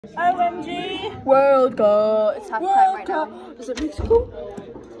OMG! World Cup. It's halftime right now. Is it Mexico?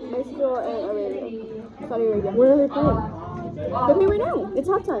 Mexico and Arabia. Saudi Arabia. Where are they playing? Let me right now. It's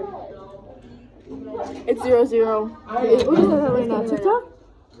halftime. It's 0-0. What is that right now? TikTok?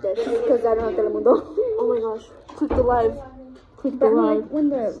 Because I don't have Telemundo. Oh my gosh. Click the live. Click the But live. like when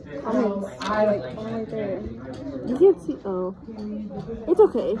the comments are like on right there. You can't see. Oh. It's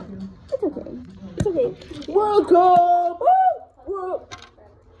okay. It's okay. It's okay. World Cup! Woo! World.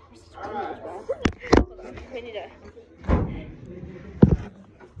 We need to.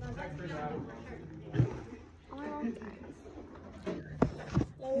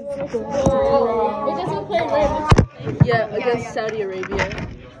 We're just gonna play red. Yeah, against Saudi Arabia.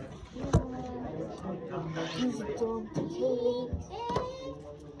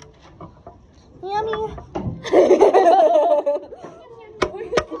 Yummy.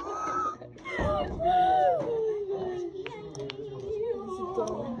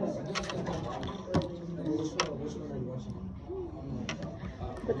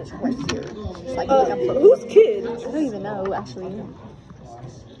 Put this right here. Like Whose kid? I don't even know actually.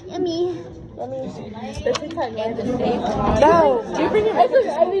 Yummy. Yummy. Especially kind of the same. No. Do you bring your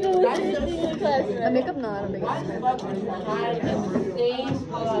makeup? I mean, the makeup? No, I don't make it. What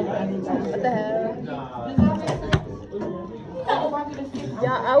the hell?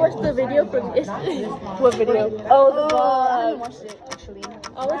 Yeah, I watched the video from What video? Oh, the I vlog. haven't watched it actually. I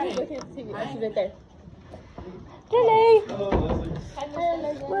was just looking at the TV. She's right there.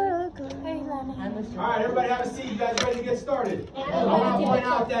 Alright, everybody have a seat. You guys ready to get started? I want to point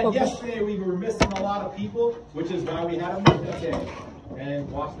out that yesterday we were missing a lot of people, which is why we had a Monday day. And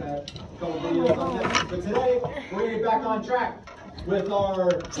watch that couple videos on this. But today, we're going to get back on track with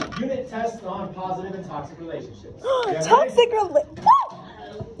our unit test on positive and toxic relationships. Toxic relationships.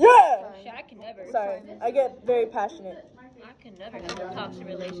 Yeah. I can never. Sorry, I get very passionate. I can never have toxic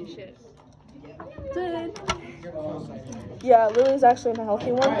relationships. Yeah, Lily's actually in a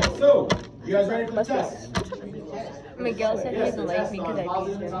healthy one. Alright, so, you guys ready for the test? Miguel said he doesn't like me because I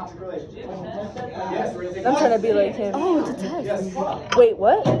Positive beat and him. toxic relationships. Yes, we're going to take I'm trying to be like him. Oh, it's a test. Yes. Wait,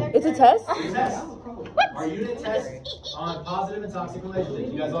 what? It's a test? Test. Our unit test on positive and toxic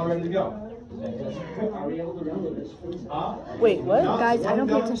relationships. You guys all ready to go? Are we able to run with this? Huh? Wait, what? Guys, I don't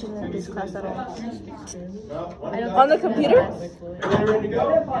pay attention to this class at all. On the computer? Everybody ready to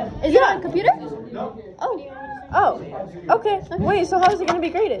go? Is it on a computer? No. Oh, Oh, okay. Wait, so how is it going to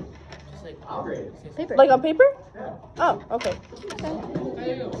be graded? I'll grade it. paper. Like on paper? Oh, okay.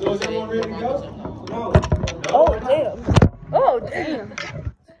 So is everyone ready to go? No. Oh, damn. Oh, damn.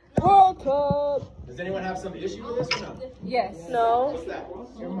 World Cup. Does anyone have some issue with this or no? Yes. No. What's that? I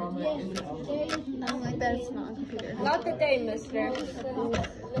don't like that it's not on a computer. Not today, mister.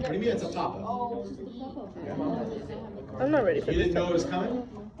 What do you mean it's a pop-up? I'm not ready for You this. didn't know it was coming?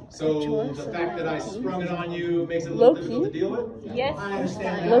 So the fact that I sprung it on you makes it a little difficult to deal with? Yes. I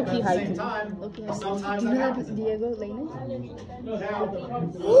understand that, Low-key but at the same hyping. time, sometimes Do that you know happens. Diego Lainez? Now,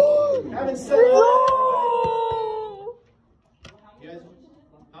 having said that, you guys,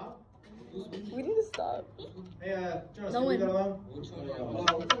 huh? We need to stop. Hey, Jonas, No can you leave one. that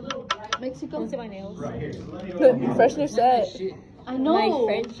alone? Mexico? Look at my nails. Right here. So let me go. Freshener set. I My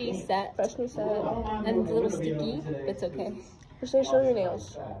Frenchie set. Freshener set. And it's a little sticky, but it's okay. Freshener, show your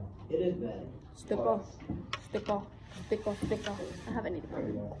nails. Stick off. Stick off. Stick off. Stick off. I haven't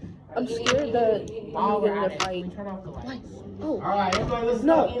eaten. I'm scared that I'm gonna get in a fight. All right, everybody listen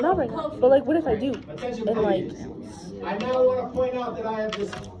No, up. not right now. But like, what if I do? Attention, And like, please. I now want to point out that I have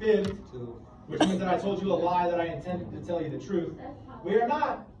just fibbed, which means that I told you a lie that I intended to tell you the truth. We are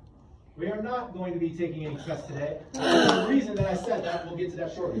not going to be taking any tests today. There's a reason that I said that. We'll get to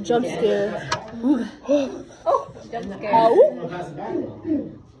that shortly. jump scare. Jump scare. I'll pass it back.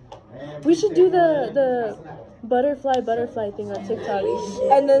 We should do the butterfly thing on TikTok,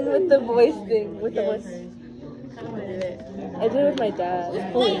 and then with the voice thing, with the voice. I did it with my dad.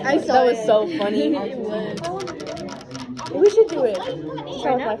 I saw That was it. so funny. We should do it.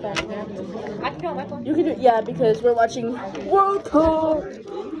 Try with my phone. I can go my phone. You can do it, yeah, because we're watching World Cup.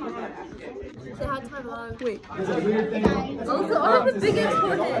 Wait, It's a weird thing. Also, I have the biggest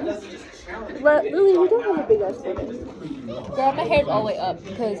forehead. Lily, you don't have a big ass forehead. Girl, my hair's all the way up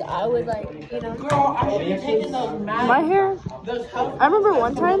because I was like, you know. My hair. I remember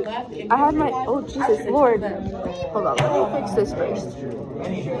one time I had my. Oh Jesus Lord! Hold on, let me fix this first.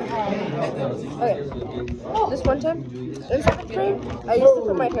 Okay. This one time in 7th grade, I used to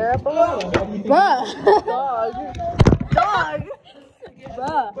put my hair up a lot. Bruh. Dog.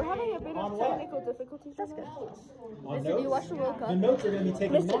 Bruh. We're having a bit of technical difficulties. That's good. On Did you watch notes? the World The Cup? notes are going to be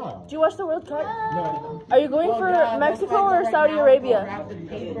taken Mister, now. do you watch the World Cup? No, Are you going for Mexico or Saudi Arabia?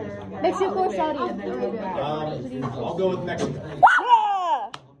 Mexico or Saudi? I'll go with Mexico. Yeah!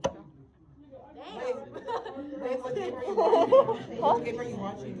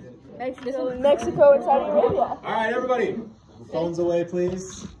 Mexico and Saudi Arabia. All right, everybody. Phones away,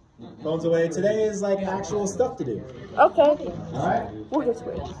 please. Phones away. Today is like actual stuff to do. Okay. All right? We'll get to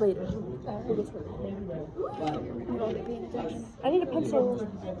it later. We'll get to it. I need a pencil.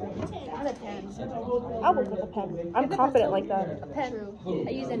 And a pen. I'll work with a pen. I'm confident like that. Pen. I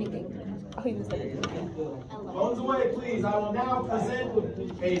use anything. I'll use it. Phones away, please. I will now present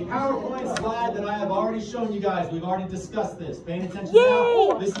a PowerPoint slide that I have already shown you guys. We've already discussed this. Paying attention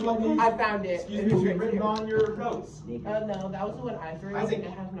now. This is what needs, I found it. excuse me, written on your notes. No, that was the one I threw. Isaac.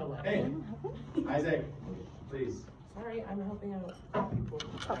 It has no letter. Hey, Isaac, please. Sorry, I'm helping out people.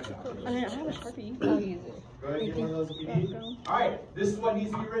 I mean, I have a Sharpie. I'll use it. Go ahead and get one of those if you need. All right, this is what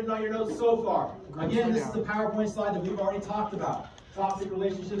needs to be written on your notes so far. Again, this is the PowerPoint slide that we've already talked about. Toxic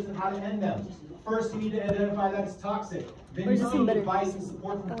relationships and how to end them. First, you need to identify that it's toxic. Then you seek advice and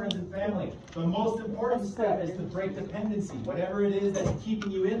support from friends and family. The most important step is to break dependency. Whatever it is that's keeping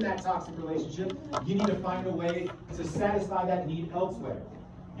you in that toxic relationship, you need to find a way to satisfy that need elsewhere.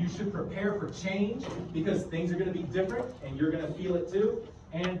 You should prepare for change because things are going to be different and you're going to feel it too.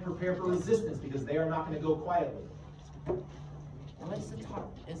 And prepare for resistance because they are not going to go quietly. What's the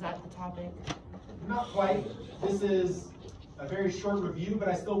top? Is that the topic? Not quite. This is a very short review, but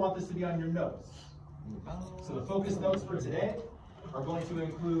I still want this to be on your notes. So the focus notes for today are going to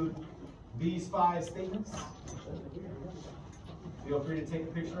include these 5 statements. Feel free to take a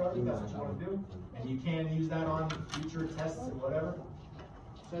picture of it if that's what you want to do. And you can use that on future tests and whatever.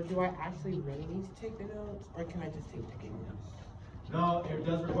 So do I actually really need to take the notes, or can I just take the notes? No, it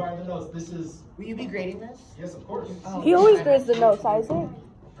does require the notes. This is, Will you be grading this? yes, of course. Oh, He always grades the notes, Isaac.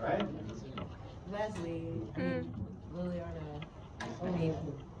 Right? Leslie. Liliana. I mean,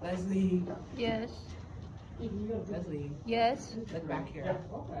 Leslie. Yes. Leslie. Yes. Look back here.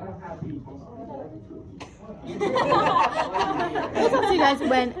 I'll talk to you guys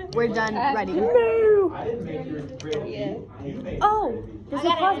when we're done writing. No! I didn't make your grade B. You made Oh! There's a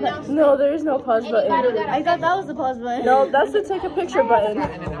pause button. No, there is no pause button. I thought that was the pause button. No, that's the take a picture button.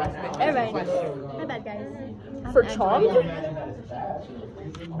 Alright. My bad, guys. For chalk?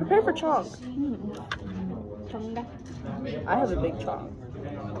 Prepare for chalk. I have a big chalk.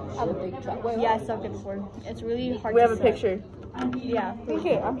 I have a big chalk. Yeah, I sucked it before. It's really hard We to have a suck. picture. Yeah.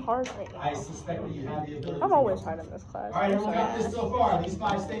 Okay, I'm hard right now. I suspect that you have the ability. I'm always hard in this class. All right, everyone got this so far, these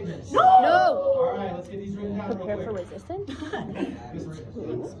 5 statements. No! All right, let's get these written down real Prepare quick. for resistance?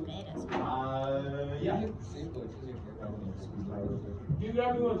 Yeah. You got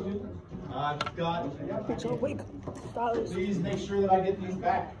everyone, dude. I've got. Wake up. Please make sure that I get these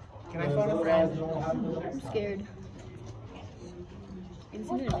back. Can I phone a friend? I'm scared. Can you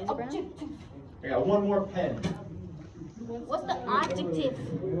send it to Instagram? I got one more pen. What's the adjective?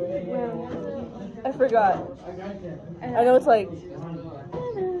 I forgot. I know it's like.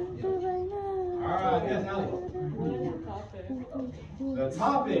 Alright, yes, Allie. The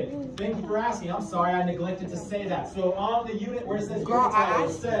topic. Thank you for asking. I'm sorry I neglected to say that. So on the unit where it says unit title,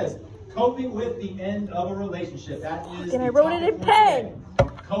 it says coping with the end of a relationship. That is. And I wrote it in pen.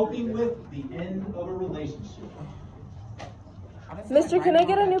 Coping with the end of a relationship. Mister, can I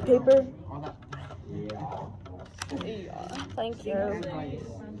get a new paper? Yeah. Thank you.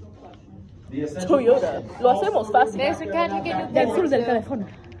 The essential Toyota. Lo hacemos fácil. Del sur del teléfono.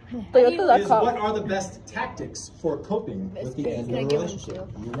 is Toyota.com. what are the best tactics for coping with the end of a relationship?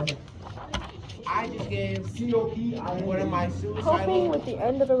 I just gave COP. one of my Coping suicidal, with the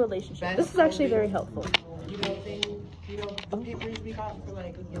end of a relationship. This is actually very helpful. the papers we got for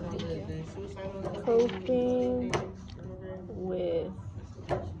like, the suicidal. Coping with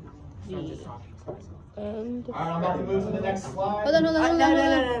the end. All right, I'm about to move to the next slide. Hold on. No.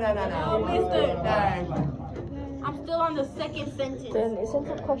 I'm still on the second sentence. Then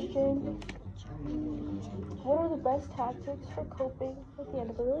essential question. What are the best tactics for coping with the end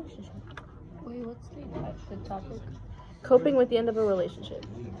of a relationship? Wait, what's the topic? Coping with the end of a relationship.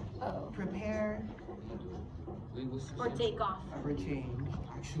 Prepare Or take off. for change.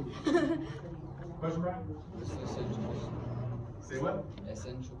 Actually. Question, Brian? Say what?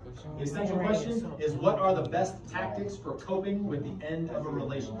 Essential question. The essential question is what are the best tactics for coping with the end of a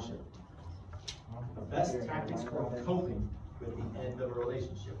relationship? The best tactics for coping with the end of a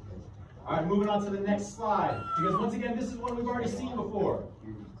relationship. All right, moving on to the next slide. Because once again, this is one we've already seen before,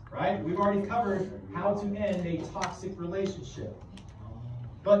 right? We've already covered how to end a toxic relationship.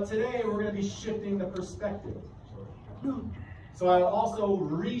 But today we're going to be shifting the perspective. So I'll also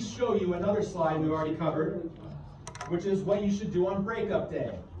re-show you another slide we already covered, which is what you should do on breakup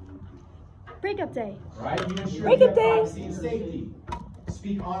day. Breakup day. Right? You ensure Breakup you have day. privacy and safety.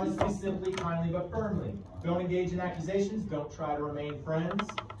 Speak honestly, simply, kindly, but firmly. Don't engage in accusations. Don't try to remain friends.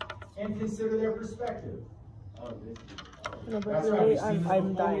 And consider their perspective. No, but That's right. really, We've seen this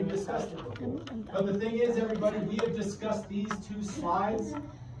I'm before. dying. We've discussed it before. But the thing is, everybody, we have discussed these two slides.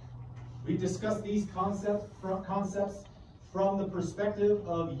 We've discussed these concepts from the perspective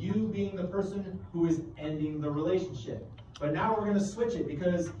of you being the person who is ending the relationship. But now we're going to switch it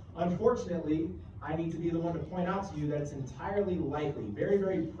because, unfortunately, I need to be the one to point out to you that it's entirely likely, very,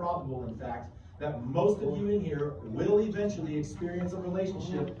 very probable, in fact, that most of you in here will eventually experience a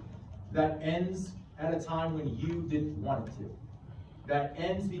relationship that ends at a time when you didn't want it to. That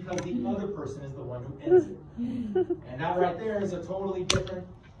ends because the other person is the one who ends it. And that right there is a totally different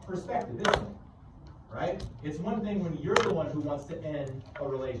perspective, isn't it? Right? It's one thing when you're the one who wants to end a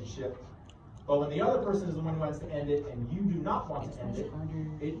relationship, but when the other person is the one who wants to end it and you do not want to end it,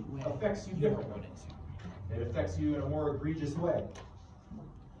 it affects you differently. It affects you in a more egregious way.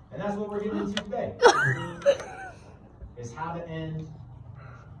 And that's what we're getting into today. Is how to end,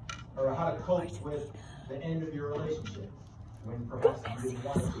 or how to cope with the end of your relationship when perhaps you didn't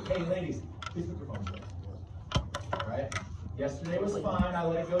want it to. Hey ladies, please put your phones away. Alright? Yesterday was fine, I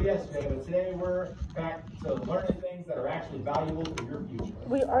let it go yesterday, but today we're back to learning things that are actually valuable for your future.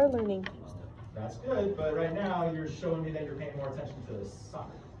 We are learning. That's good, but right now you're showing me that you're paying more attention to the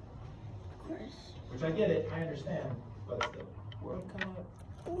soccer. Of course. Which I get it, I understand, but still. World Cup.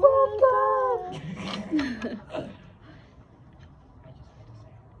 World Cup!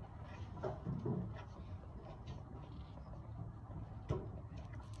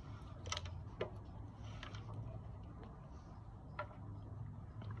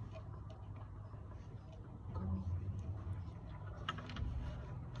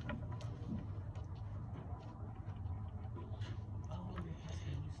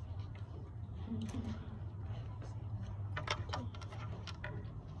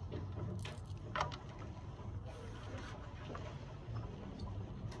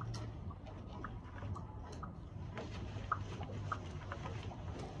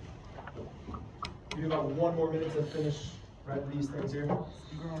 We have about 1 more minute to finish writing these things here. I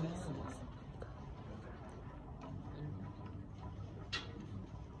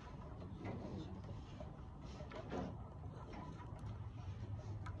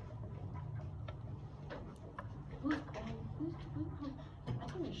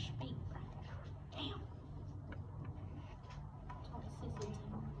couldn't speak. Damn. Talk sissy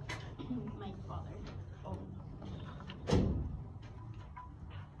to my father. Oh.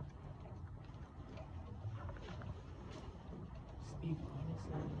 Speak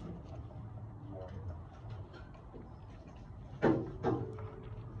honestly.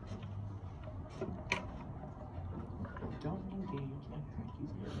 Don't engage in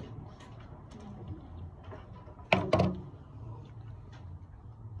accusations.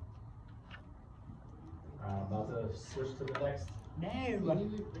 I'm about to switch to the next. No.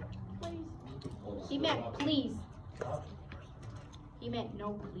 Please. He meant please. He meant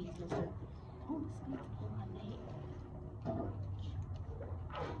no please, mister. Oh,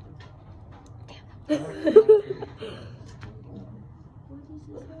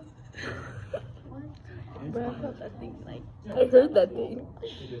 But I felt that thing, like, I heard that thing.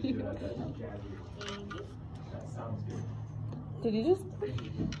 That sounds good. Did you just?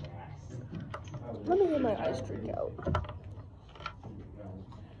 Let me get my ice drink out.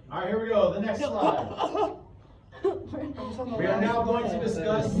 All right, here we go. The next slide. We are now going to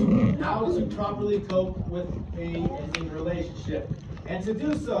discuss how to properly cope with an ending relationship. And to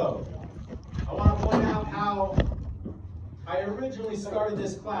do so, I want to point out how I originally started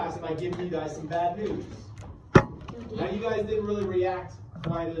this class by giving you guys some bad news. Now, you guys didn't really react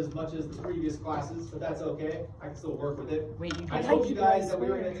quite as much as the previous classes, but that's okay. I can still work with it. Wait, I told you guys that we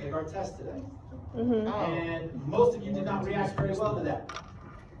were going to take our test today. And most of you did not react very well to that.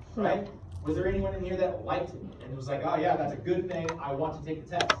 Right? Was there anyone in here that liked it and was like, oh yeah, that's a good thing, I want to take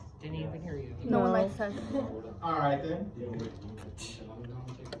the test? Didn't even hear you. No one likes us. All right then.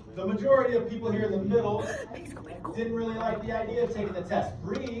 The majority of people here in the middle didn't really like the idea of taking the test.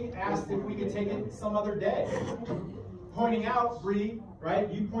 Bree asked if we could take it some other day. Pointing out, Bree,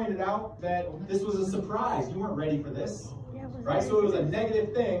 right, you pointed out that this was a surprise. You weren't ready for this. Right? So it was a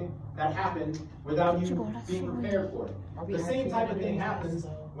negative thing that happened without you being prepared for it. The same type of thing happens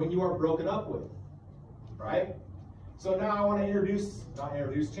when you are broken up with. Right? So now I want to not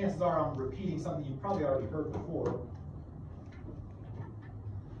introduce, chances are I'm repeating something you probably already heard before.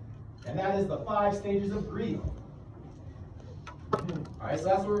 And that is the 5 stages of grief. All right, so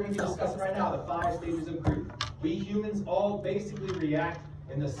that's what we're going to be discussing right now, the 5 stages of grief. We humans all basically react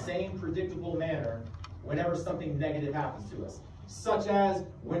in the same predictable manner whenever something negative happens to us, such as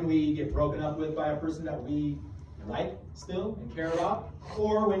when we get broken up with by a person that we like still and care about,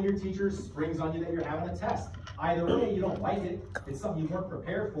 or when your teacher springs on you that you're having a test. Either way, you don't like it, it's something you weren't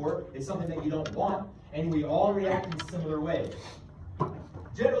prepared for, it's something that you don't want, and we all react in similar ways.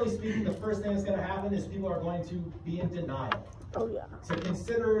 Generally speaking, the first thing that's going to happen is people are going to be in denial. Oh yeah. To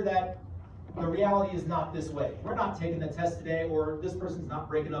consider that the reality is not this way. We're not taking the test today, or this person's not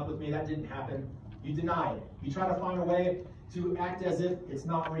breaking up with me, that didn't happen. You deny it. You try to find a way to act as if it's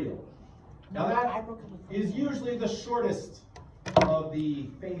not real. Now that is usually the shortest of the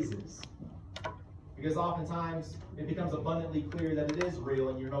phases, because oftentimes it becomes abundantly clear that it is real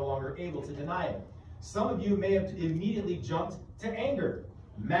and you're no longer able to deny it. Some of you may have immediately jumped to anger,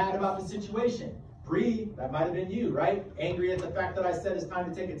 mad about the situation. Bree, that might have been you, right? Angry at the fact that I said it's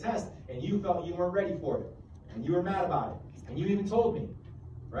time to take a test and you felt you weren't ready for it. And you were mad about it. And you even told me,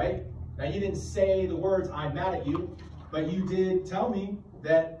 right? Now you didn't say the words, I'm mad at you, but you did tell me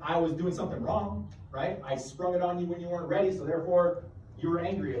that I was doing something wrong, right? I sprung it on you when you weren't ready, so therefore you were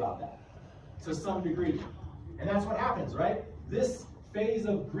angry about that to some degree. And that's what happens, right? This phase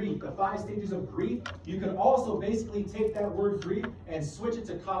of grief, the 5 stages of grief, you can also basically take that word grief and switch it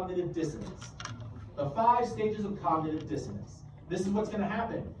to cognitive dissonance. The 5 stages of cognitive dissonance. This is what's going to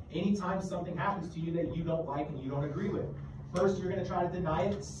happen anytime something happens to you that you don't like and you don't agree with. First, you're going to try to deny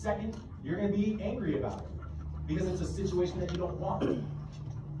it. Second, you're going to be angry about it because it's a situation that you don't want.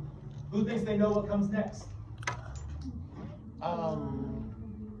 Who thinks they know what comes next?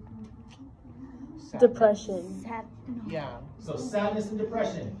 Depression. Yeah. So sadness and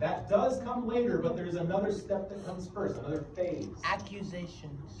depression, that does come later, but there's another step that comes first, another phase.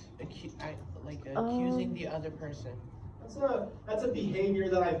 Accusations. Accusing the other person. That's a behavior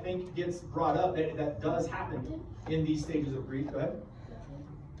that I think gets brought up that does happen in these stages of grief. Go ahead.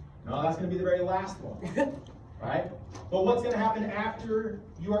 No, that's going to be the very last one. Right? But what's going to happen after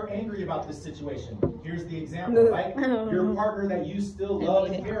you are angry about this situation? Here's the example, right? Your partner that you still love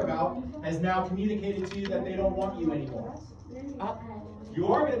and care about has now communicated to you that they don't want you anymore. You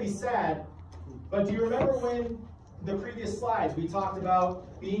are going to be sad, but do you remember when the previous slides we talked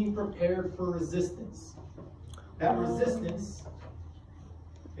about being prepared for resistance? That resistance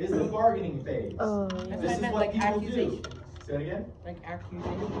is the bargaining phase. This is what people do. Say it again? Like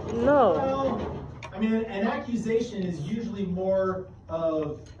accusation? No. Well, I mean, an accusation is usually more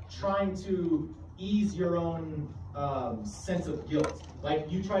of trying to ease your own sense of guilt. Like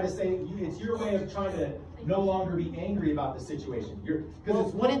you try to say, it's your way of trying to no longer be angry about the situation.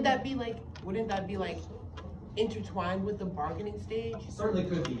 Wouldn't that be like intertwined with the bargaining stage? Certainly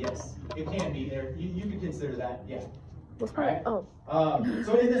could be, yes. It can be there. You could consider that, yeah. What's right? Oh.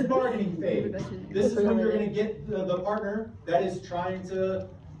 So in this bargaining phase, this is when you're going to get the partner that is trying to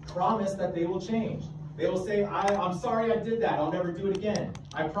promise that they will change. They will say, I'm sorry I did that. I'll never do it again.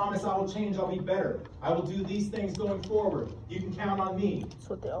 I promise I will change. I'll be better. I will do these things going forward. You can count on me. That's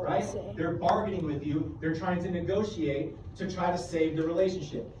what they always say. They're bargaining with you. They're trying to negotiate to try to save the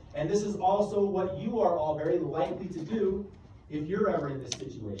relationship. And this is also what you are all very likely to do if you're ever in this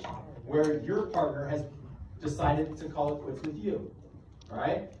situation where your partner has decided to call it quits with you. All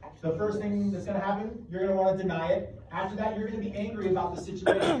right? The first thing that's going to happen, you're going to want to deny it. After that, you're going to be angry about the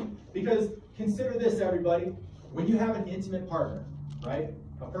situation. Because consider this, everybody. When you have an intimate partner, right?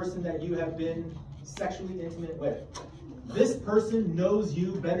 A person that you have been sexually intimate with, this person knows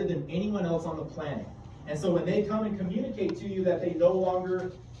you better than anyone else on the planet. And so when they come and communicate to you that they no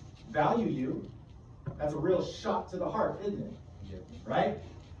longer value you, that's a real shot to the heart, isn't it? Right?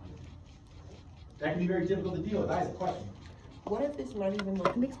 That can be very difficult to deal with. That is a question. What if it's not even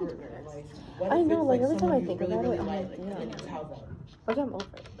like a partner? Like, what I if know, it's like every time I someone think you about really, it, I'm like, like, and then you tell them? Like I'm over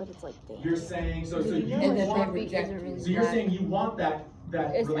it, but it's like, damn. You're saying, so you And then want, they reject you. so you're saying you want that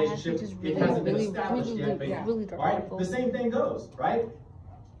relationship, it hasn't been established yet, but right? The same thing goes, right?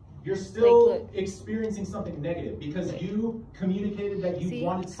 You're still experiencing something negative because you communicated that you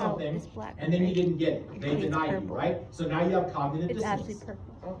wanted something and then you didn't get it. They denied you, right? So now you have cognitive dissonance.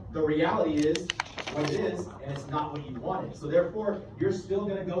 The reality is what it is, and it's not what you wanted. So therefore, you're still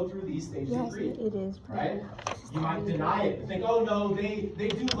going to go through these stages of grief. It is. Right? You might deny it and think, oh no, they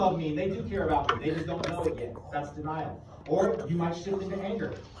do love me, they do care about me, they just don't know it yet. That's denial. Or you might shift into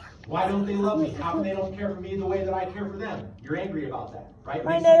anger. Why don't they love me? How come they don't care for me the way that I care for them? You're angry about that, right?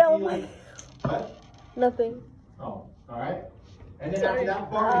 My nail. What? Nothing. Oh, all right. And then after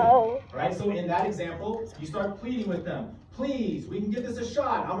that, bargaining. Right? So in that example, you start pleading with them. Please, we can give this a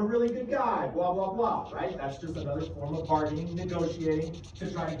shot. I'm a really good guy. Blah, blah, blah. Right? That's just another form of bargaining, negotiating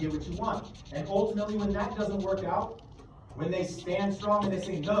to try to get what you want. And ultimately, when that doesn't work out, when they stand strong and they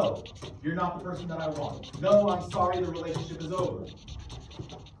say, no, you're not the person that I want. No, I'm sorry, the relationship is over.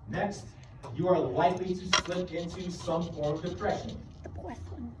 Next, you are likely to slip into some form of depression.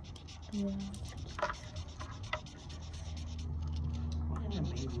 Yeah. What an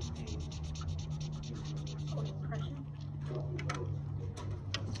amazing thing.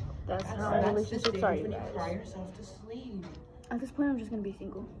 That's how That's the relationships stage are, when you you guys. cry yourself to sleep. At this point, I'm just gonna be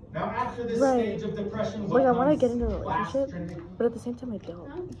single. Now, after this Right. stage of depression, Like, I what want to comes get into a last, relationship, Trinity? but at the same time, I don't. You know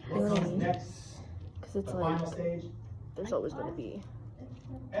What what I comes mean? next? Because it's The like, final stage? there's always going to be.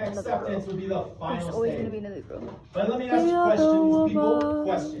 Acceptance would be the There's final always gonna stage. be another girl. But let me ask you questions, people.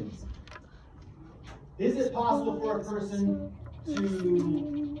 Questions. Is it possible for a person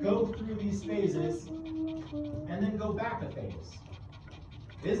to go through these phases and then go back a phase?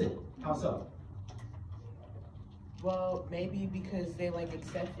 Is it? How so? Well, maybe because they like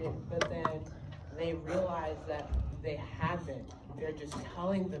accept it, but then they realize that they haven't. They're just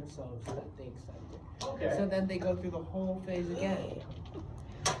telling themselves that they accept it. Okay. So then they go through the whole phase again.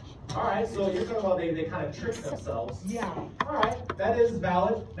 All right, so you're talking about they kind of trick themselves. Yeah. All right, that is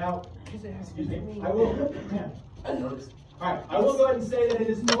valid. Now, Because it has excuse to me, be. I will, yeah. All right, I will go ahead and say that it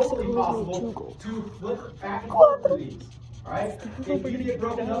is totally possible to flip back and forth through these. All right, if you get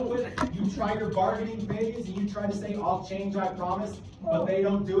broken up with, you try your bargaining phase and you try to say, I'll change, I promise, but they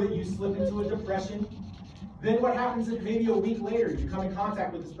don't do it, you slip into a depression. Then what happens if maybe a week later you come in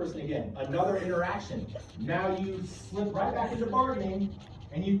contact with this person again, another interaction. Now you slip right back into bargaining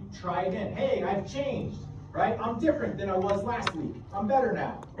and you try again. Hey, I've changed, right? I'm different than I was last week. I'm better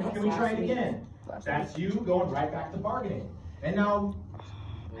now. Can we try it again? That's you going right back to bargaining. And now,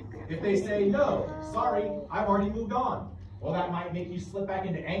 if they say, no, sorry, I've already moved on. Well, that might make you slip back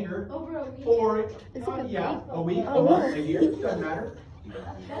into anger. Or, yeah, a week, a month, a year, doesn't matter.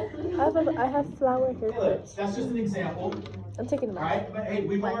 I have flower Hey, look, haircuts. that's just an example. I'm taking them All out. right, but hey,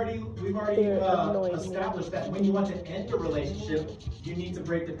 we've already established that when you want to end a relationship, you need to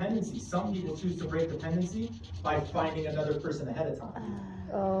break dependency. Some people choose to break dependency by finding another person ahead of time.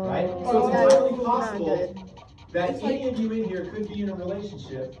 Right? So it's entirely possible that any of you in here could be in a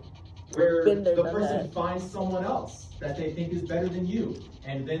relationship where the person finds someone else that they think is better than you.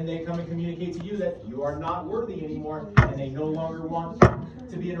 And then they come and communicate to you that you are not worthy anymore and they no longer want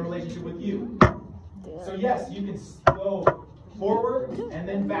to be in a relationship with you. So yes, you can go forward and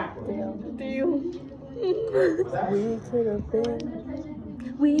then backward. Do you? Was that? We could have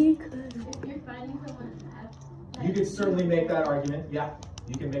been. We could. You could certainly make that argument. Yeah,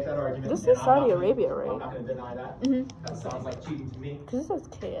 you can make that argument. This And is Saudi I'm Arabia, right? not going to deny that. That sounds like cheating to me. Because this is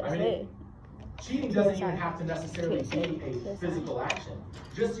KSA. I mean, cheating doesn't even have to necessarily be a physical action.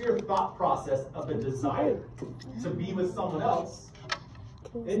 Just your thought process of the desire to be with someone else,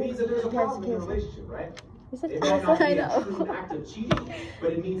 it means that there's a problem in the relationship, right? It might not be a true act of cheating,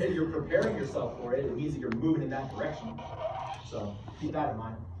 but it means that you're preparing yourself for it. It means that you're moving in that direction. So keep that in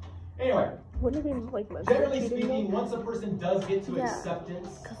mind. Anyway, wouldn't it be like generally speaking, once a person does get to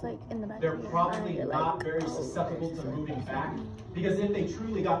acceptance, like in the they're probably not very susceptible to moving back. Because if they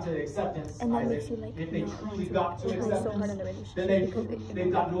truly got to acceptance, if they truly got to acceptance, then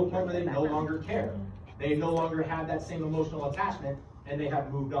they've gotten to a point where they no longer care. They no longer have that same emotional attachment, and they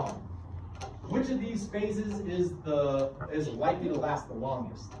have moved on. Which of these phases is likely to last the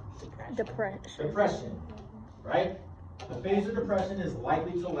longest? Depression, right? The phase of depression is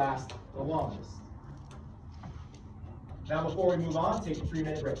likely to last the longest. Now, before we move on, take a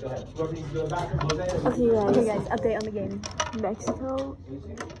 3-minute break. Go ahead. Whoever needs to go to the bathroom, Jose. Okay, guys, update on the game. Mexico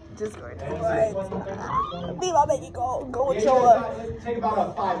just scored. Viva Mexico! Go Ochoa! Take about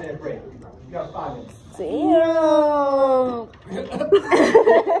a 5-minute break. You got 5 minutes. Damn!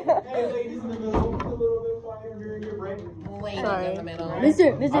 Hey, ladies in the middle, a little bit quieter during your break. Sorry. In the middle.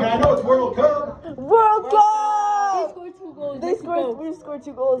 Mister. I mean, I know it's World Cup. World Cup! They scored 2 goals. We scored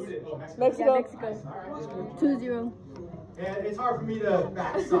 2 goals. Mexico. Nice. All right. 2-0. And it's hard for me to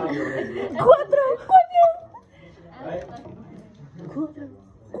back Saudi Arabia. Right?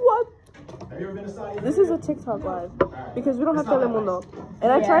 Have you ever been to Saudi Arabia? This is a TikTok live because we don't have Telemundo,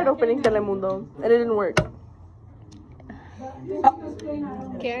 and I tried opening Telemundo and it didn't work.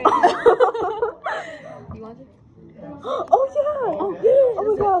 Karen. You want it? Oh yeah! Oh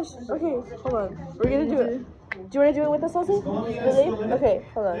my gosh! Okay, hold on. We're gonna do it. Do you want to do it with us also? Really? Okay,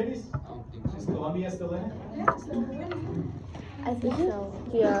 hold on. Ladies, is Colombia still in it? I think so.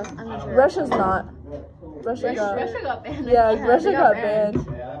 Yeah. Russia's not. Russia got banned. yeah, Russia got Yeah, banned.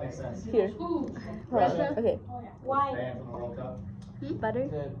 that makes sense. Here. Hold on. Okay. Banned from the World Cup. Butter.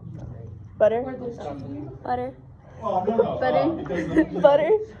 Butter. Butter. Oh, no. Butter. Because the, Butter.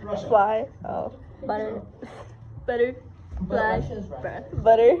 Russia. Fly. Oh. Butter. Butter. Fly.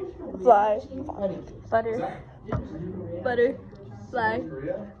 Butter. Fly. Butter. Butter. Fly.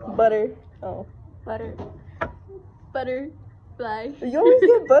 Korea? Butter. Oh. Butter. Butter. Fly. You always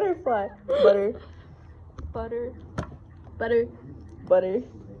get butterfly. Butter. Butter. Butter. Butter.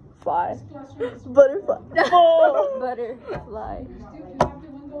 Fly. Butterfly. Oh. Butter. Fly.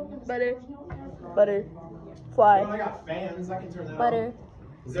 Butter. Butter. Oh, Fly. I got fans. I can turn that Butter. on.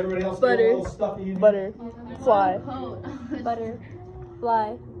 Does everybody else Butter. feel a little stuffy in here? Butter. Fly. Butter.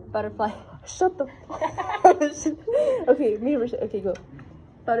 Fly. Butterfly. Shut the fuck. Okay, me versus. Okay, go.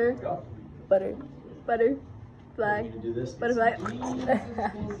 Butter. Go. Butter. Butter. I Fly. need to do this. Butterfly.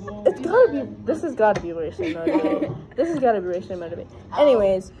 It's gotta be. This has gotta be racing motivated. This has gotta be racing motivated.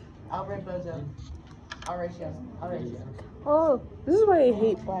 Anyways. I'll rate Bozo. I'll rate you. I'll rate you. Oh, this is why I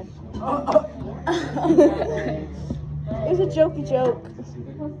hate black. It was a jokey joke.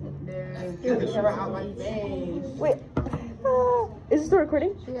 Wait. Is this the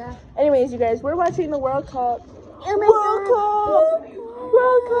recording? Yeah. Anyways, you guys, we're watching the World Cup. World Cup!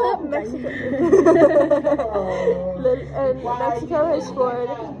 World Cup! Mexico. And Mexico has scored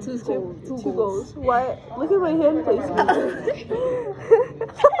two goals. Why? Look at my hand placement.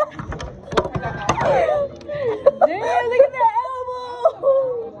 Damn, look at that elbow!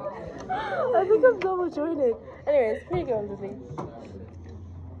 I think I'm double jointed. Anyways, here you go, Lizzie.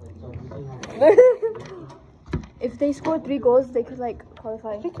 If they score 3 goals, they could like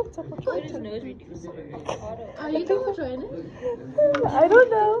qualify. I think I'm double jointed. Are you double jointed? I don't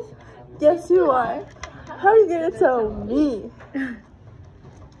know. Guess who are? How are you gonna tell me?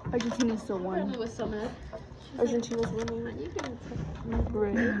 Argentina still won. was so mad. Argentina's winning.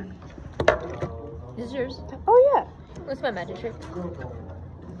 Right. This is yours. Oh yeah. What's my magic trick?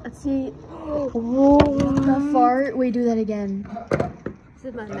 Let's see. Whoa. The fart. Wait, do that again. This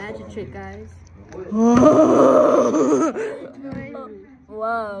is my magic trick, guys. Wow.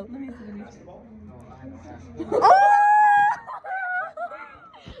 How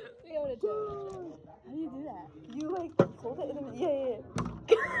do you do that? You like hold it and then yeah.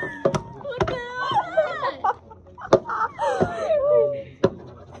 What the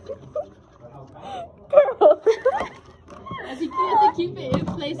Girl. I think you have to keep it in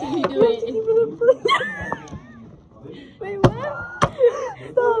place when you do it. Wait, what?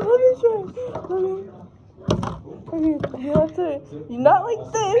 Stop, let me try. Okay, you have to, not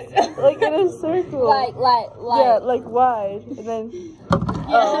like this, like in a circle. Like. Yeah, like wide, and then. Yeah, that's what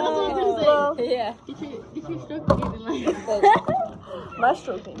I was gonna Well, say. Yeah. Get your stroke game in line. my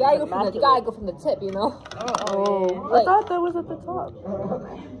stroking. You gotta go from the tip, you know? Oh, I Like- thought that was at the top.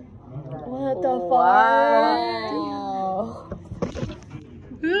 What the Wow.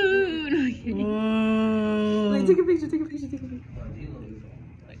 Ooh, no, Like, take a picture. Did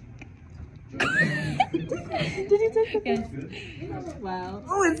you take the picture? wow.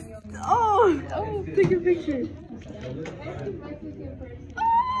 Oh, take a picture.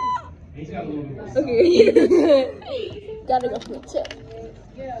 Okay. Gotta go from the tip.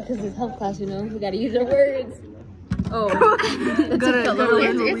 Because it's health class, you know? We gotta use our words. Oh.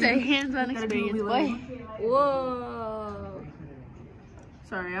 It's a hands-on experience, boy. Whoa.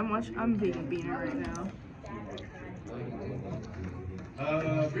 Sorry, I'm being beaner right now.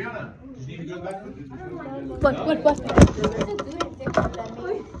 Brianna, do you go back? What?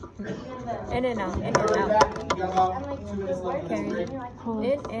 In and out. You got about 2 minutes left. Carry. In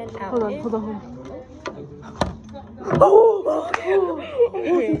and out. Hold on. Oh!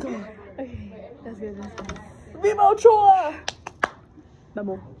 Okay. That's good. Memo Chua!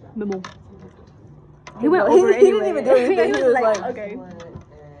 Memo. He went over it He anyway. didn't even do anything. He was like, okay.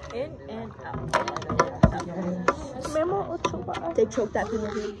 In and out. Memo Chua. They choked that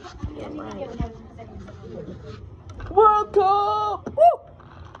penalty. World Cup! Woo!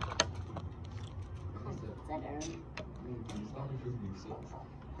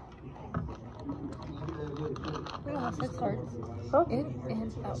 Six cards. Huh? In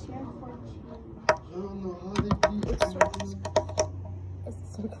and out.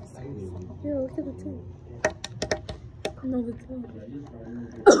 Yeah, look at the two. No, the two.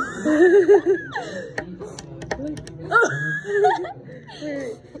 Wait.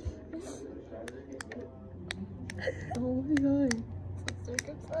 Oh my god.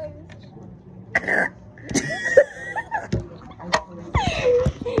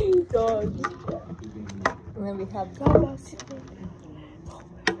 Dog. And then we have God,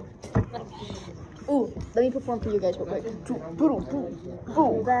 ooh. Let me perform for you guys real quick.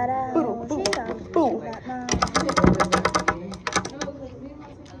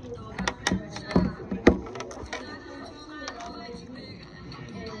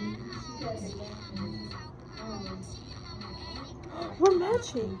 We're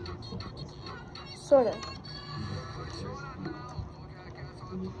matching. Sorta.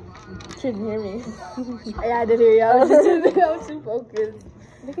 She didn't hear me. Yeah, I did hear you. I was too focused.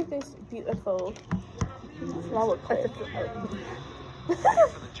 Look at this beautiful Flower clip.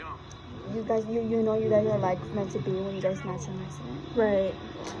 You guys, you know you guys are like meant to be when you guys match an accident. Right.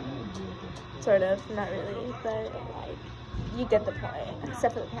 Sort of. Not really, but like you get the point.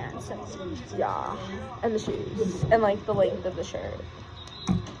 Except for the pants. Yeah. And the shoes. And like the length of the shirt.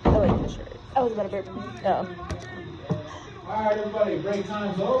 I like the shirt. I was about to burp. Yeah. Alright, everybody, break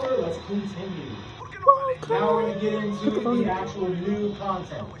time's over. Let's continue. Now we're going to get into the actual new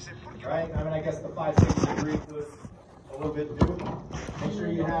content. Right? I mean, I guess the 5 stages of grief was a little bit new. Make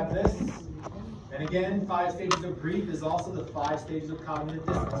sure you have this. And again, 5 stages of grief is also the 5 stages of cognitive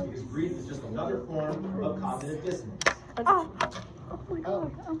dissonance, because grief is just another form of cognitive dissonance. Oh my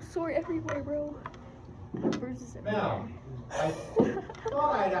god, I'm sore everywhere, bro. Bruises everywhere. Now, I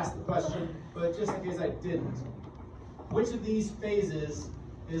thought I'd ask the question, but just in case I didn't, which of these phases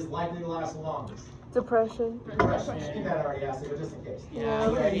is likely to last the longest? Depression. Depression. I think I already asked it, but just in case. Yeah.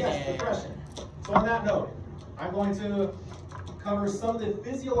 Okay, yes, depression. So on that note, I'm going to cover some of the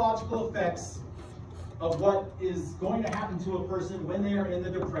physiological effects of what is going to happen to a person when they are in the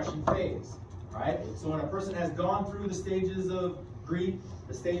depression phase. Right? So when a person has gone through the stages of grief,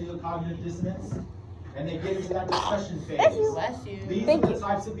 the stages of cognitive dissonance, and they get into that depression phase, Bless you. these are the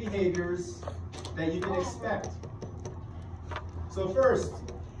types of behaviors that you can expect. So first,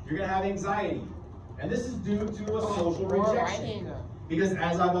 you're going to have anxiety. And this is due to a social rejection. Because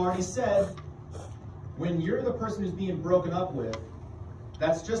as I've already said, when you're the person who's being broken up with,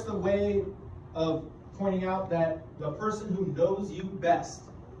 that's just a way of pointing out that the person who knows you best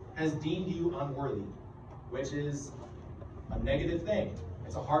has deemed you unworthy, which is a negative thing.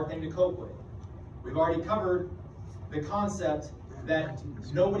 It's a hard thing to cope with. We've already covered the concept that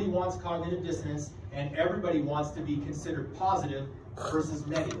nobody wants cognitive dissonance and everybody wants to be considered positive versus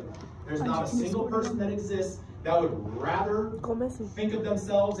negative. There's not a single person that exists that would rather think of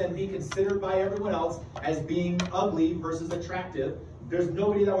themselves and be considered by everyone else as being ugly versus attractive. There's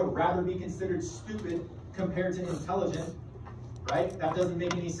nobody that would rather be considered stupid compared to intelligent, right? That doesn't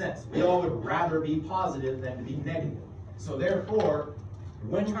make any sense. We all would rather be positive than to be negative. So therefore,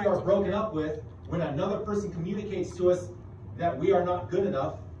 when we are broken up with, when another person communicates to us that we are not good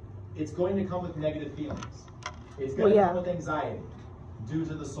enough, it's going to come with negative feelings. It's going to come with anxiety due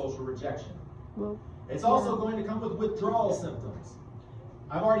to the social rejection. It's also going to come with withdrawal symptoms.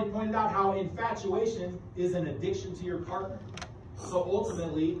 I've already pointed out how infatuation is an addiction to your partner. So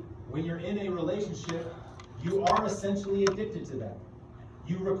ultimately, when you're in a relationship, you are essentially addicted to them.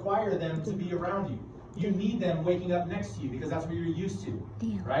 You require them to be around you. You need them waking up next to you because that's what you're used to,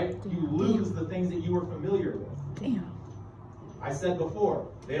 right? You lose the things that you were familiar with. I said before,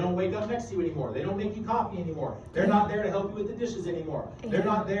 they don't wake up next to you anymore. They don't make you coffee anymore. They're not there to help you with the dishes anymore. They're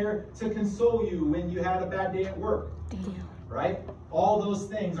not there to console you when you had a bad day at work, right? All those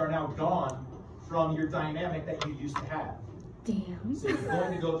things are now gone from your dynamic that you used to have. So you're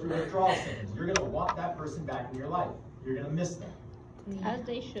going to go through withdrawal symptoms. You're going to want that person back in your life. You're going to miss them. As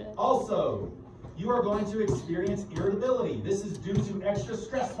they should. Also, you are going to experience irritability. This is due to extra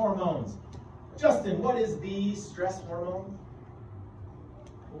stress hormones. Justin, what is the stress hormone?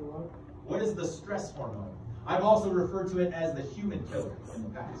 What is the stress hormone? I've also referred to it as the human killer in the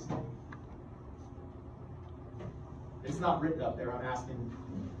past. It's not written up there.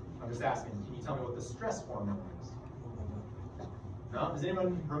 I'm just asking, can you tell me what the stress hormone is? No? Does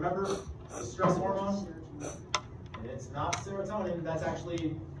anyone remember the stress hormone? It's not serotonin. That's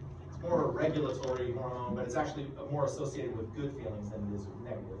actually, it's more a regulatory hormone, but it's actually more associated with good feelings than it is with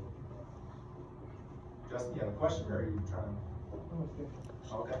negative. Justin, you had a question there? Are you trying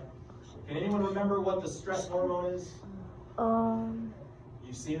to? Okay. Can anyone remember what the stress hormone is?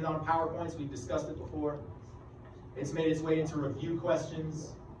 You've seen it on PowerPoints. We've discussed it before. It's made its way into review questions.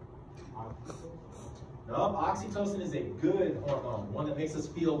 No, oxytocin is a good hormone, one that makes us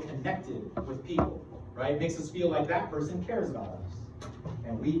feel connected with people, right? It makes us feel like that person cares about us,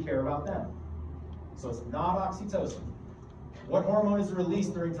 and we care about them. So it's not oxytocin. What hormone is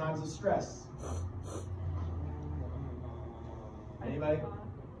released during times of stress? Anybody?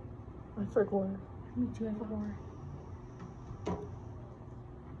 I forgot. Me too, I forgot.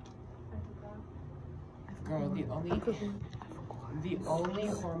 Girl, the only The only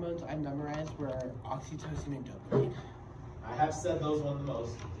hormones I memorized were oxytocin and dopamine. I have said those one the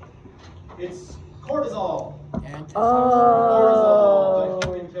most. It's cortisol. And Cortisol, the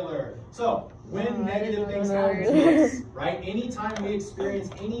human killer. So, when negative things happen to us, right? Anytime we experience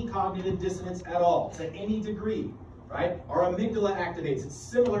any cognitive dissonance at all, to any degree, right? Our amygdala activates. It's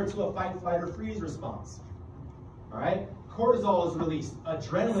similar to a fight, flight, or freeze response. All right? Cortisol is released.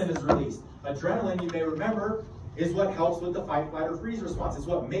 Adrenaline is released. Adrenaline, you may remember, is what helps with the fight, flight, or freeze response. It's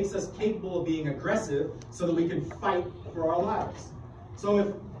what makes us capable of being aggressive so that we can fight for our lives. So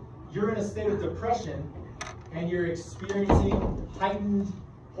if you're in a state of depression and you're experiencing heightened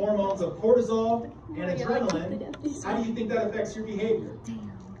hormones of cortisol and adrenaline, how do you think that affects your behavior? Do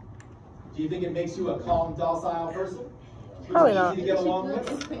you think it makes you a calm, docile person? Probably Easy not. to get along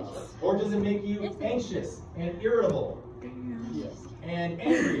with? Or does it make you anxious and irritable and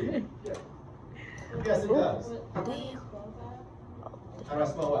angry? Yes, it does. Damn. How do I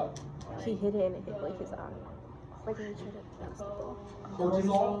spell what? He hit it and it hit like his eye. Like when he tried to basketball.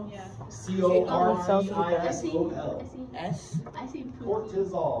 Cortisol? C-O-R-T-I-S-O-L. S? I see poop.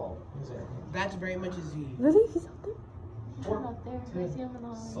 Cortisol. That's very much a Z. Really? He's out there? Up there. I see him in the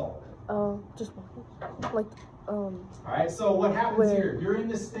Cortisol. Oh, just walking. Like, Alright, so what happens here? You're in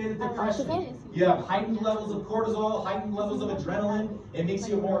this state of depression. You have heightened levels of cortisol, heightened levels of adrenaline. It makes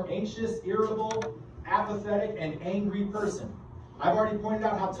you a more anxious, irritable, apathetic, and angry person. I've already pointed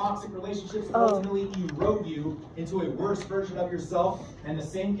out how toxic relationships ultimately erode you into a worse version of yourself, and the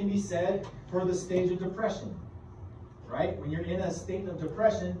same can be said for the stage of depression. Right? When you're in a state of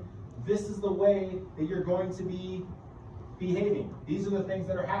depression, this is the way that you're going to be behaving. These are the things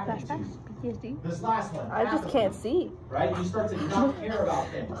that are happening to you. This last one. I just can't see. Right? You start to not care about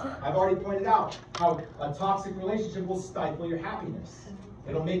things. I've already pointed out how a toxic relationship will stifle your happiness.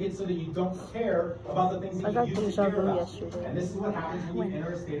 It'll make it so that you don't care about the things that you used to care about. Yesterday. And this is what happens when you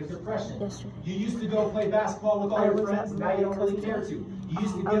enter a state of depression. Yesterday. You used to go play basketball with all your friends, now you don't really care to. You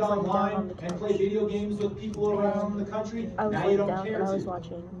used to get online and play video games with people around the country, now you don't care to.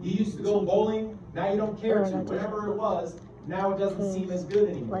 You used to go bowling, now you don't care to. Whatever it was, now it doesn't seem as good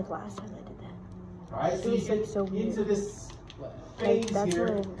anymore. Like last time I did that. Alright, so you get into this phase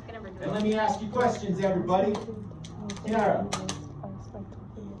here, and let me ask you questions, everybody. Kiara,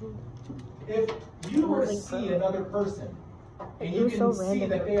 if you were to see another person, and you can see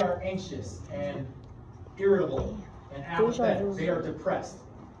that they are anxious and irritable and apathetic, they are depressed,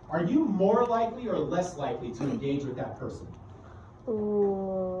 are you more likely or less likely to engage with that person?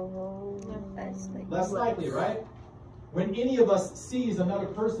 Less likely, right? When any of us sees another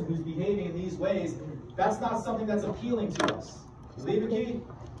person who's behaving in these ways, that's not something that's appealing to us. Leave it, Key.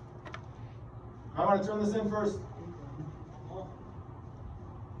 I want to turn this in first.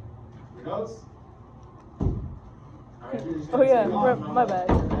 Your notes? Right, oh yeah, my bad.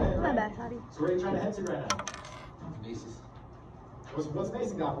 My bad, Hottie. So where are you trying to head to right now? Macy's. What's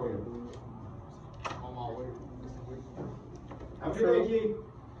Mason got for you? On my way. Have a good day, Key.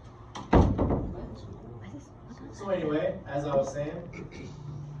 So anyway, as I was saying,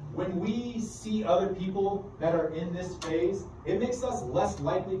 when we see other people that are in this phase, it makes us less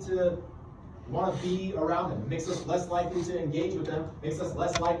likely to want to be around them. It makes us less likely to engage with them. It makes us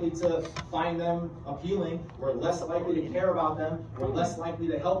less likely to find them appealing. We're less likely to care about them. We're less likely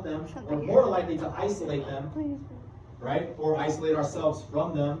to help them. We're more likely to isolate them, right? Or isolate ourselves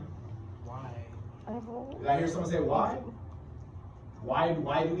from them. Why? Did I hear someone say why? Why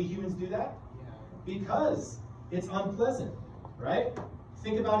do we humans do that? Because it's unpleasant, right?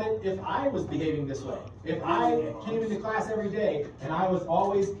 Think about it if I was behaving this way. If I came into class every day and I was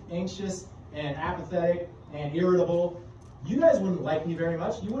always anxious and apathetic and irritable, you guys wouldn't like me very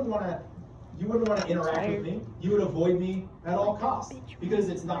much. You wouldn't want to interact with me. You would avoid me at all costs because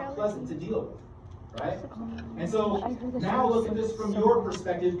it's not pleasant to deal with, right? And so now look at this from your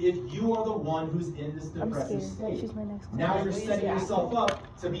perspective. If you are the one who's in this depressive state, now you're setting yourself up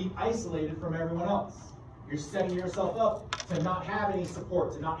to be isolated from everyone else. You're setting yourself up to not have any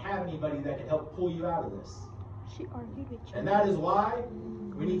support, to not have anybody that can help pull you out of this. And that is why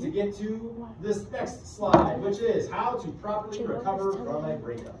we need to get to this next slide, which is how to properly recover from a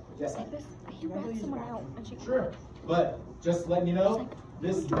breakup. Yes, sure. But just letting you know,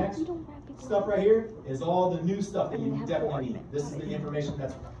 this next stuff right here is all the new stuff that you definitely need. This is the information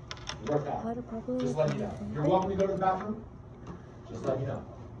that's worth out. Just letting you know. You're welcome to go to the bathroom. Just letting you know.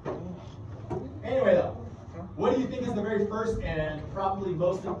 Anyway, though. What do you think is the very first and probably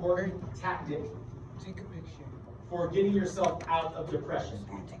most important tactic for getting yourself out of depression?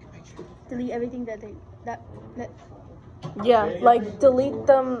 Delete everything that yeah, like delete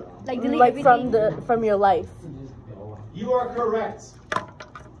them, like from your life. You are correct.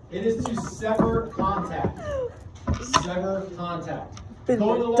 It is to sever contact. Sever contact.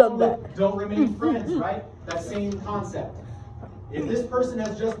 Going along with don't remain friends, right? That same concept. If this person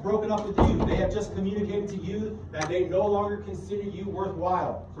has just broken up with you, they have just communicated to you that they no longer consider you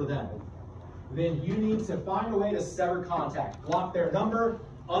worthwhile for them, then you need to find a way to sever contact. Block their number,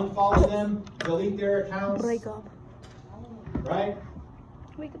 unfollow them, delete their accounts. Break up. Right?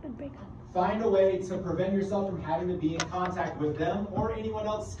 Wake up and break up. Find a way to prevent yourself from having to be in contact with them or anyone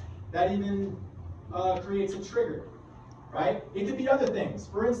else that even creates a trigger. Right? It could be other things.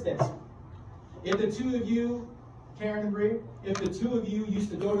 For instance, if the two of you, Karen and Bree, if the two of you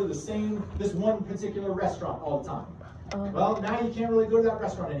used to go to this one particular restaurant all the time, well, now you can't really go to that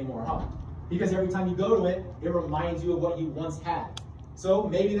restaurant anymore, huh? Because every time you go to it, it reminds you of what you once had. So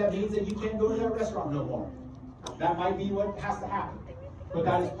maybe that means that you can't go to that restaurant no more. That might be what has to happen. But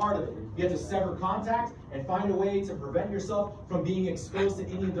that is part of it. You have to sever contact and find a way to prevent yourself from being exposed to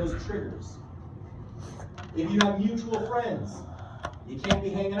any of those triggers. If you have mutual friends, you can't be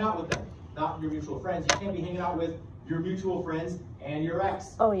hanging out with them. Not your mutual friends. You can't be hanging out with your mutual friends and your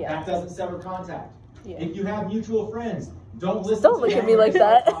ex. Oh, yeah. That doesn't sever contact. Yeah. If you have mutual friends, don't listen Don't to look them at me like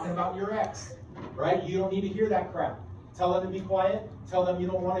that. talking about your ex. Right? You don't need to hear that crap. Tell them to be quiet. Tell them you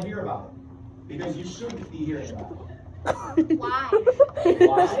don't want to hear about it. Because you shouldn't be hearing about it. Why?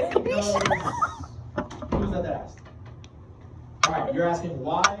 Why? Because who was that asked? Alright, you're asking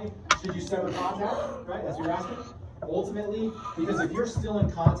why should you sever contact? Right? That's what you're asking? Ultimately, because if you're still in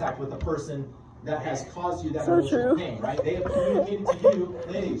contact with a person that has caused you that emotional pain, right? They have communicated to you,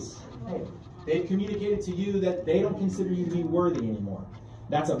 ladies, hey, they've communicated to you that they don't consider you to be worthy anymore.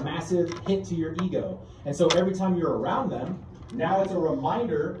 That's a massive hit to your ego. And so every time you're around them, now it's a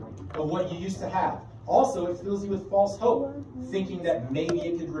reminder of what you used to have. Also, it fills you with false hope, thinking that maybe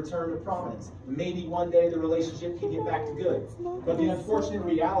it could return to prominence. Maybe one day the relationship can get back to good. But the unfortunate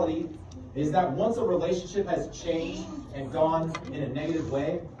reality is that once a relationship has changed and gone in a negative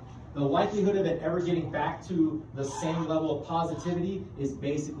way, the likelihood of it ever getting back to the same level of positivity is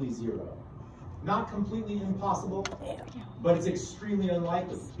basically zero. Not completely impossible, but it's extremely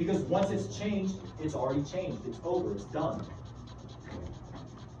unlikely. Because once it's changed, it's already changed. It's over. It's done.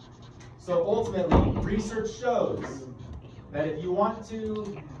 So ultimately, research shows that if you want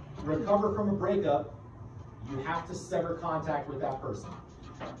to recover from a breakup, you have to sever contact with that person.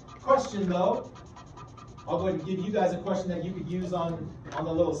 Question though, I'll go ahead and give you guys a question that you could use on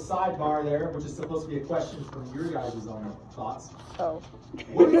the little sidebar there, which is supposed to be a question from your guys' own thoughts. Oh.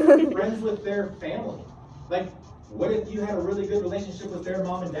 What if you're friends with their family? Like, what if you had a really good relationship with their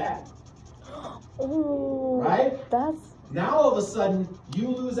mom and dad? Oh. Right? That's... Now all of a sudden, you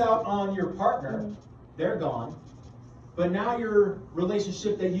lose out on your partner. They're gone. But now your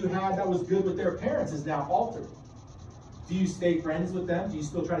relationship that you had that was good with their parents is now altered. Do you stay friends with them? Do you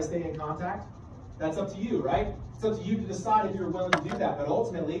still try to stay in contact? That's up to you, right? It's up to you to decide if you're willing to do that. But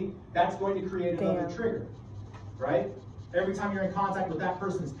ultimately, that's going to create another trigger, right? Every time you're in contact with that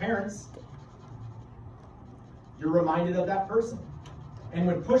person's parents, you're reminded of that person. And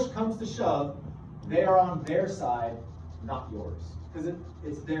when push comes to shove, they are on their side, not yours. Because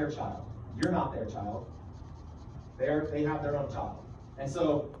it's their child. You're not their child. They have their own child. And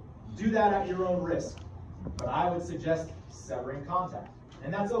so, do that at your own risk. But I would suggest severing contact.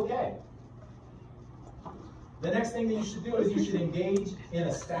 And that's okay. The next thing that you should do is you should engage in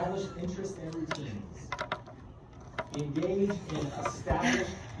established interests and routines. Engage in established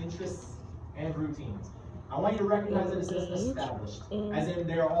interests and routines. I want you to recognize that it says established, as in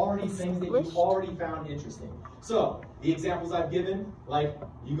there are already things that you've already found interesting. So, the examples I've given, like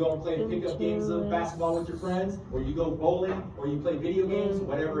you go and play pickup games of basketball with your friends, or you go bowling, or you play video games,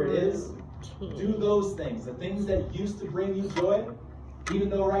 whatever it is, do those things. The things that used to bring you joy, even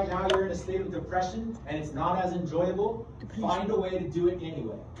though right now you're in a state of depression and it's not as enjoyable, find a way to do it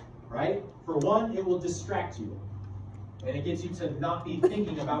anyway, right? For one, it will distract you, and it gets you to not be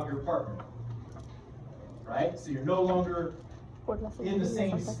thinking about your partner, right? So you're no longer in the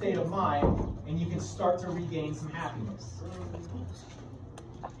same state of mind, and you can start to regain some happiness.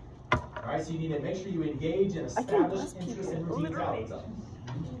 All right, so you need to make sure you engage in established interests and routines all the time.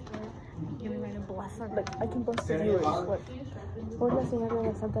 Like, I can bless the viewers. What? Por la señal de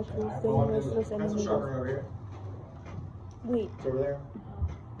la Santa Cruz de nuestros enemigos. Wait. It's over there.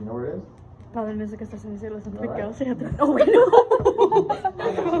 You know where it is? Padre nuestro que estás en el cielo, Right. santificado sea tu nombre.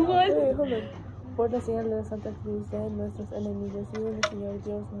 Wait, hold on. Por la señal de la Santa Cruz de nuestros enemigos, y del Señor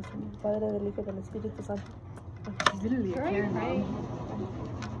Dios, nuestro Padre, del Hijo y del Espíritu Santo. She's literally a Karen, right?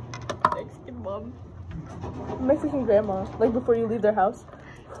 Mexican mom. Mexican grandma. Like before you leave their house.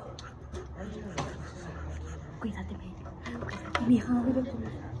 Cuídate, baby.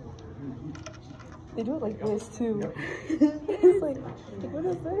 They do it like this too. It's like, what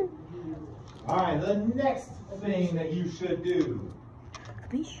is that? All right, the next thing that you should do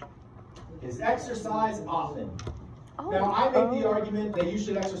is exercise often. Now, I make the argument that you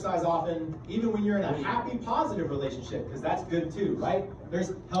should exercise often even when you're in a happy, positive relationship, because that's good too, right?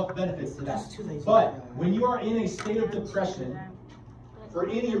 There's health benefits to that. But when you are in a state of depression, for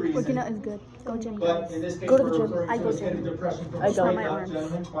any reason, working out is good. Go gym. but in this case, Go to the we're gym. referring to a state of depression from I a don't. breakup,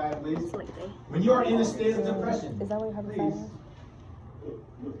 gentlemen, quiet please. When you are in a state of depression, Is that why you have a fat please. ass?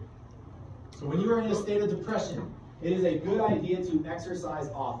 So when you are in a state of depression, it is a good idea to exercise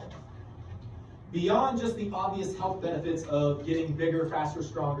often. Beyond just the obvious health benefits of getting bigger, faster,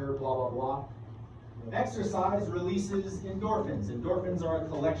 stronger, blah, blah, blah, exercise releases endorphins. Endorphins are a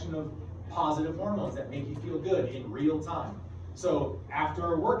collection of positive hormones that make you feel good in real time. So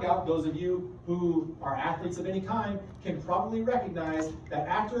after a workout, those of you who are athletes of any kind can probably recognize that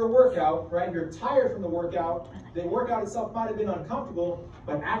after a workout, right, you're tired from the workout itself might have been uncomfortable,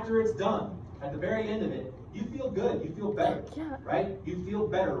 but after it's done, at the very end of it, you feel good, you feel better, right? You feel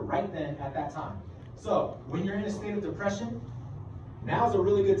better right then at that time. So when you're in a state of depression, now's a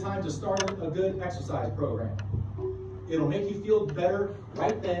really good time to start a good exercise program. It'll make you feel better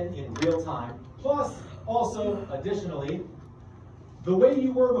right then in real time. Plus, also, additionally, the way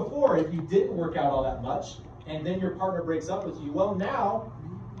you were before, if you didn't work out all that much, and then your partner breaks up with you, well, now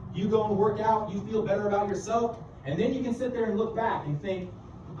you go and work out, you feel better about yourself, and then you can sit there and look back and think,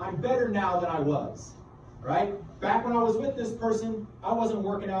 I'm better now than I was, right? Back when I was with this person, I wasn't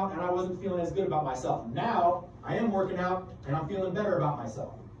working out and I wasn't feeling as good about myself. Now, I am working out and I'm feeling better about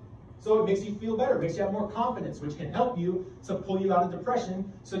myself. So it makes you feel better, it makes you have more confidence, which can help you to pull you out of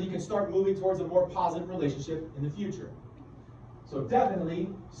depression so that you can start moving towards a more positive relationship in the future. So definitely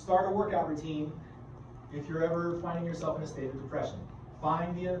start a workout routine if you're ever finding yourself in a state of depression.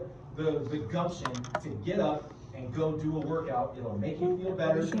 Find the gumption to get up and go do a workout. It'll make you feel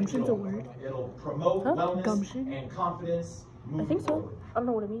better. It'll promote wellness and confidence moving I think so. forward. I don't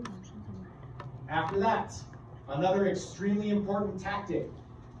know what it means. After that, another extremely important tactic,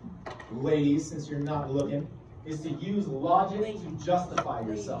 ladies, since you're not looking, is to use logic to justify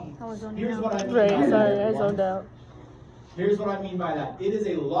yourself. Here's what I mean by that. Sorry, I zoned out. Here's what I mean by that. It is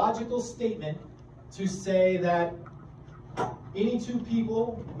a logical statement to say that any two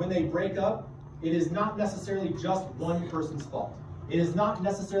people, when they break up, it is not necessarily just one person's fault. It is not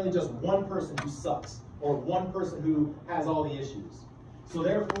necessarily just one person who sucks or one person who has all the issues. So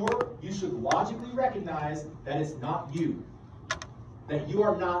therefore, you should logically recognize that it's not you. That you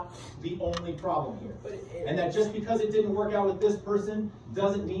are not the only problem here. And that just because it didn't work out with this person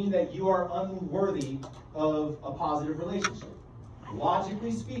doesn't mean that you are unworthy of a positive relationship.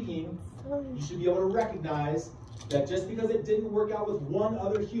 Logically speaking, you should be able to recognize that just because it didn't work out with one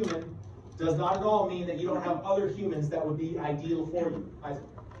other human does not at all mean that you don't have other humans that would be ideal for you. Isaac.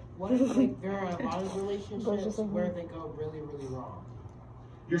 What if, like, there are a lot of relationships where they go really, really wrong?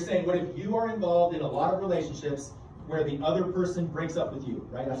 You're saying, what if you are involved in a lot of relationships where the other person breaks up with you,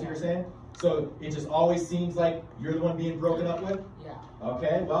 right? That's what you're saying? So it just always seems like you're the one being broken up with? Yeah.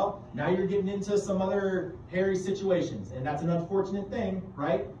 Okay, well, now you're getting into some other hairy situations, and that's an unfortunate thing,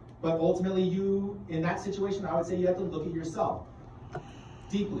 right? But ultimately you, in that situation, I would say you have to look at yourself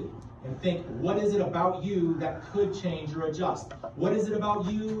deeply and think, what is it about you that could change or adjust? What is it about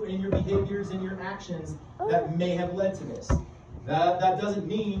you and your behaviors and your actions that may have led to this? That doesn't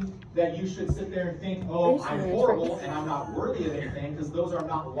mean that you should sit there and think, oh, I'm horrible and I'm not worthy of anything, because those are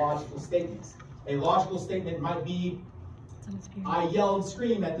not logical statements. A logical statement might be, I yell and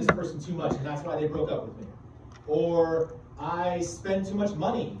scream at this person too much and that's why they broke up with me. Or I spend too much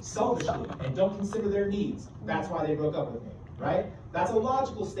money selfishly and don't consider their needs. That's why they broke up with me, right? That's a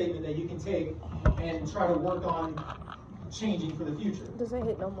logical statement that you can take and try to work on changing for the future. Doesn't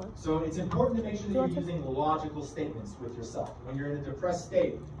hit no more. So it's important to make sure that you're using logical statements with yourself when you're in a depressed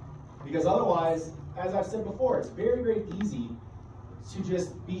state. Because otherwise, as I've said before, it's very, very easy to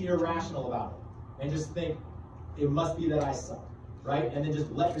just be irrational about it and just think, it must be that I suck, right? And then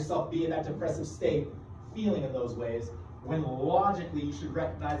just let yourself be in that depressive state, feeling in those ways, when logically you should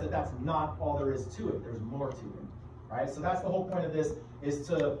recognize that that's not all there is to it. There's more to it, right? So that's the whole point of this, is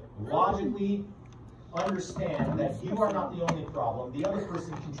to logically understand that you are not the only problem. The other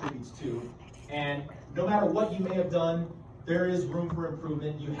person contributes too. And no matter what you may have done, there is room for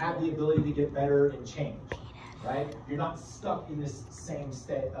improvement. You have the ability to get better and change, right? You're not stuck in this same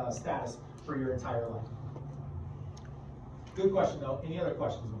status for your entire life. Good question, though. Any other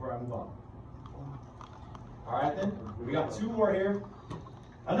questions before I move on? All right, then. We got two more here.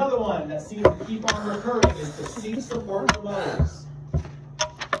 Another one that seems to keep on recurring is to seek support from others.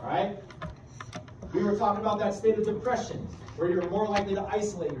 All right? We were talking about that state of depression where you're more likely to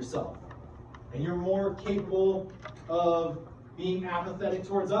isolate yourself and you're more capable of being apathetic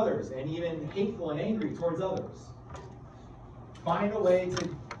towards others and even hateful and angry towards others. Find a way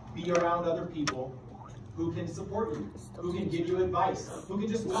to be around other people who can support you, who can give you advice, who can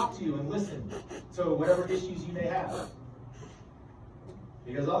just talk to you and listen to whatever issues you may have.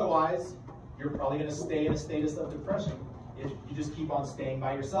 Because otherwise, you're probably going to stay in a status of depression if you just keep on staying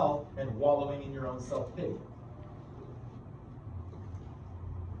by yourself and wallowing in your own self-pity.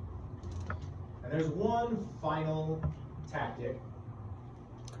 And there's one final tactic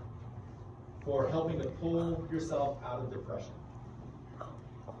for helping to pull yourself out of depression.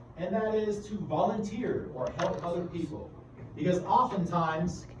 And that is to volunteer or help other people. Because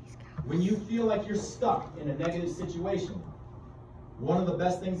oftentimes, when you feel like you're stuck in a negative situation, one of the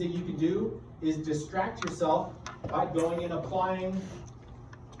best things that you can do is distract yourself by going and applying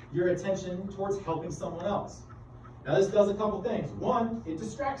your attention towards helping someone else. Now this does a couple things. One, it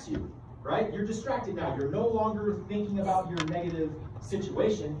distracts you, right? You're distracted now. You're no longer thinking about your negative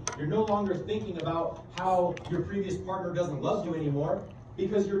situation. You're no longer thinking about how your previous partner doesn't love you anymore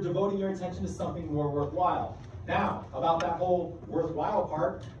because you're devoting your attention to something more worthwhile. Now, about that whole worthwhile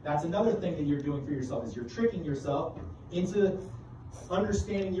part, that's another thing that you're doing for yourself is you're tricking yourself into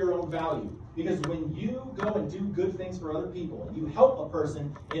understanding your own value. Because when you go and do good things for other people and you help a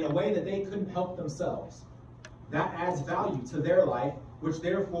person in a way that they couldn't help themselves, that adds value to their life, which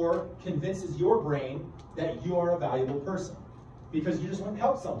therefore convinces your brain that you are a valuable person. Because you just went and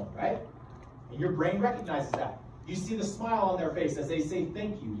helped someone, right? And your brain recognizes that. You see the smile on their face as they say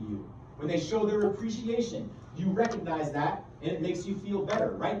thank you to you. When they show their appreciation, you recognize that and it makes you feel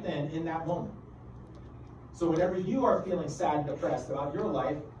better right then in that moment. So whenever you are feeling sad and depressed about your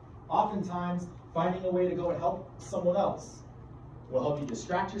life, oftentimes finding a way to go and help someone else will help you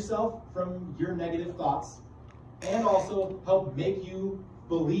distract yourself from your negative thoughts and also help make you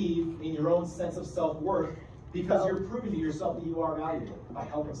believe in your own sense of self-worth because you're proving to yourself that you are valuable by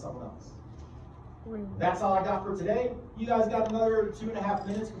helping someone else. That's all I got for today. You guys got another 2.5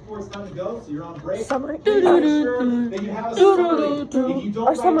 minutes before it's time to go, so you're on break. Summary. Please make sure that you have a summary. If you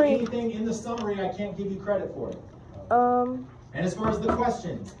don't write anything in the summary, I can't give you credit for it. And as far as the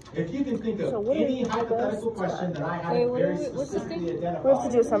questions, if you can think of any hypothetical question that I haven't very specifically identified, we have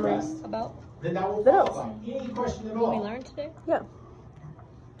to do a summary About then that will qualify. Any question at what we all. learned today? Yeah.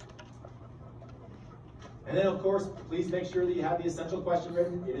 And then, of course, please make sure that you have the essential question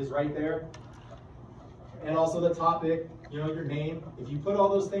written. It is right there. And also the topic, your name. If you put all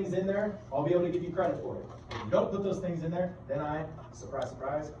those things in there, I'll be able to give you credit for it. If you don't put those things in there, then I, surprise,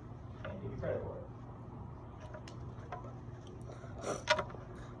 surprise, can't give you credit for it.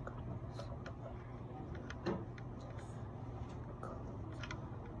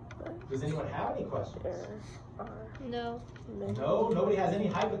 Does anyone have any questions? No. No? Nobody has any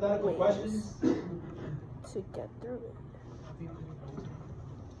hypothetical questions? To get through it.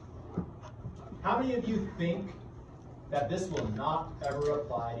 How many of you think that this will not ever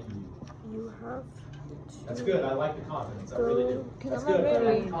apply to you? You have That's good. I like the confidence. I really do. That's I'm not good. I like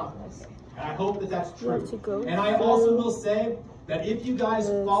ready. the confidence. And I hope that that's true. have to go And I also will say that if you guys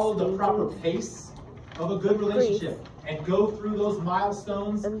follow the proper pace of a good relationship and go through those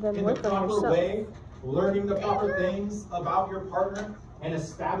milestones And then in the work on proper yourself. way, learning the proper things about your partner and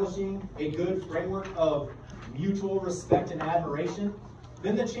establishing a good framework of mutual respect and admiration,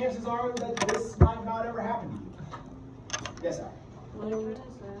 then the chances are that this might not ever happen to you. Yes, Al?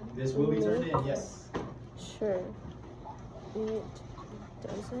 This will be turned in, yes. Sure. It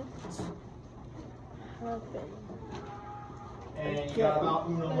doesn't happen And you got about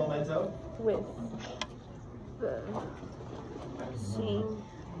uno momento. with the same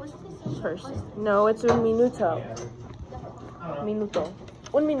person. No, it's un minuto. Yeah. I don't know. Minuto.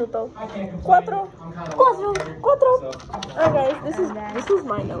 Un minuto. I can't complain. Cuatro. I'm kind of Cuatro. tired, Cuatro. so- Alright guys, this is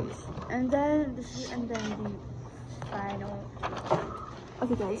my notes. And then the final.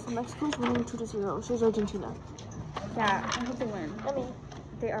 Okay guys, Mexico's winning 2-0. So is Argentina. Yeah, I hope they win. I mean,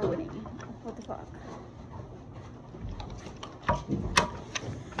 They are winning. What the fuck?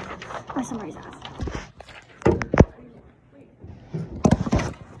 My summary's ass.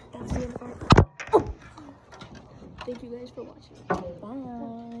 that's the end of our... Thank you guys for watching. Bye.